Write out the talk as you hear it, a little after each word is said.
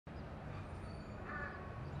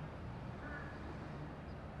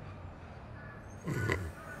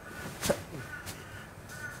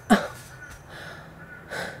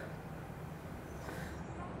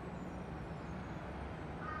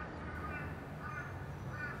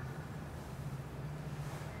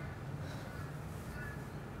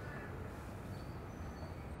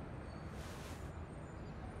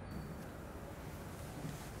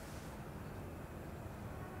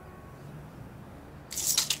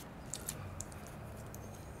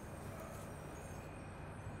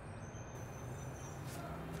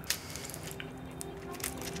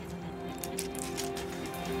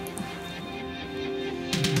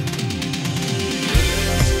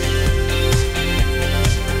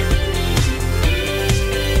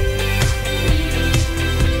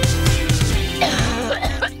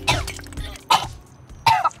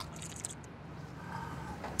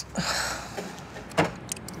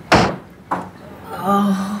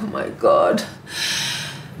Oh my God.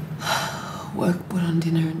 Work put on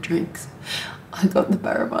dinner and drinks. I got the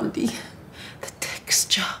barramundi. The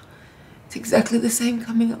texture. It's exactly the same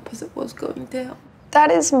coming up as it was going down. That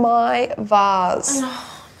is my vase.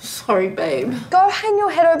 Oh, sorry, babe. Go hang your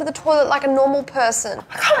head over the toilet like a normal person.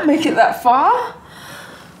 I can't make it that far.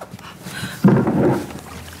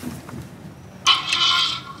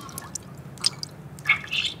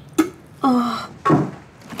 Oh.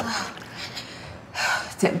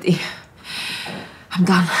 It's empty. I'm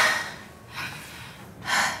done.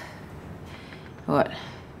 What?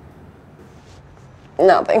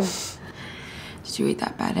 Nothing. Did you eat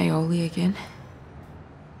that bad aioli again?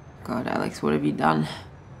 God, Alex, what have you done?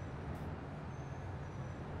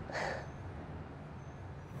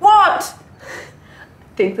 What?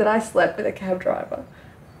 I think that I slept with a cab driver.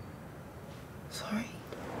 Sorry?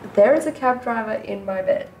 There is a cab driver in my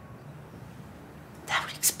bed. That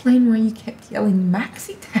would explain why you kept yelling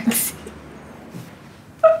maxi taxi.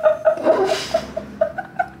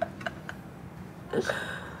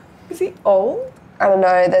 Is he old? I don't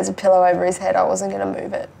know, there's a pillow over his head. I wasn't gonna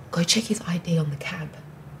move it. Go check his ID on the cab.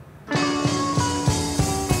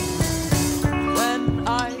 When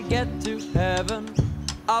I get to heaven,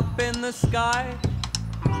 up in the sky,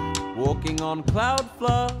 walking on cloud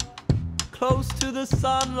floor, close to the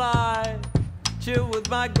sunlight, chill with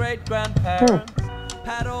my great-grandparents,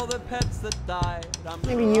 pat all the pets that died.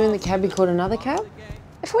 Maybe you and the cabbie caught another cab?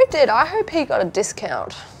 If we did, I hope he got a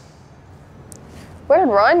discount. Where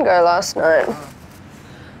did Ryan go last night?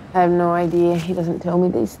 I have no idea. He doesn't tell me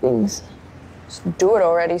these things. Just do it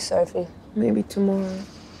already, Sophie. Maybe tomorrow.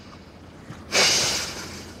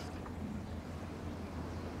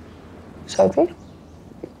 Sophie?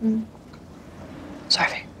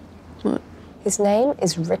 Sophie. What? His name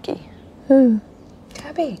is Ricky. Who?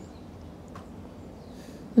 Cabbie.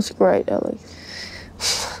 That's great, Alex.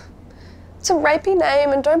 It's a rapey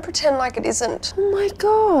name and don't pretend like it isn't. Oh my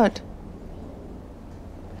God.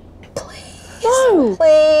 Please. No.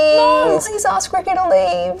 Please. No. Please ask Ricky to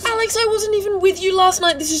leave. Alex, I wasn't even with you last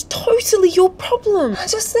night. This is totally your problem. I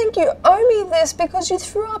just think you owe me this because you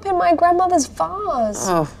threw up in my grandmother's vase.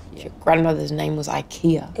 Oh, your grandmother's name was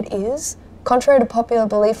IKEA. It is. Contrary to popular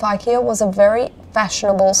belief, IKEA was a very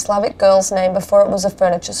fashionable Slavic girl's name before it was a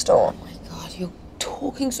furniture store. Oh my God, you're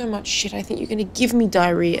talking so much shit. I think you're gonna give me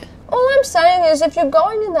diarrhea. All I'm saying is if you're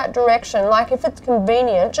going in that direction, like if it's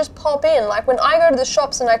convenient, just pop in. Like when I go to the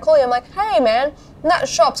shops and I call you, I'm like, hey man, in that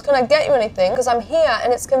shops, can I get you anything? Because I'm here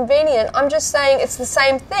and it's convenient. I'm just saying it's the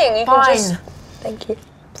same thing. You Fine. can just... Thank you.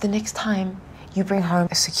 The next time you bring home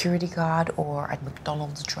a security guard or a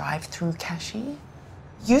McDonald's drive-through cashier,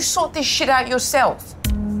 you sort this shit out yourself.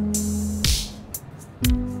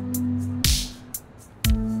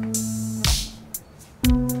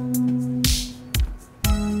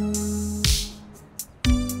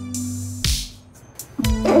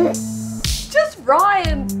 Just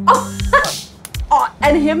Ryan. Oh. Oh,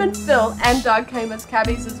 and him and Phil and Doug came as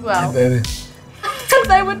cabbies as well. Hey, baby. And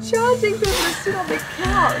they were charging people to sit on the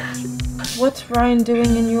couch. What's Ryan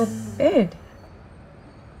doing in your bed?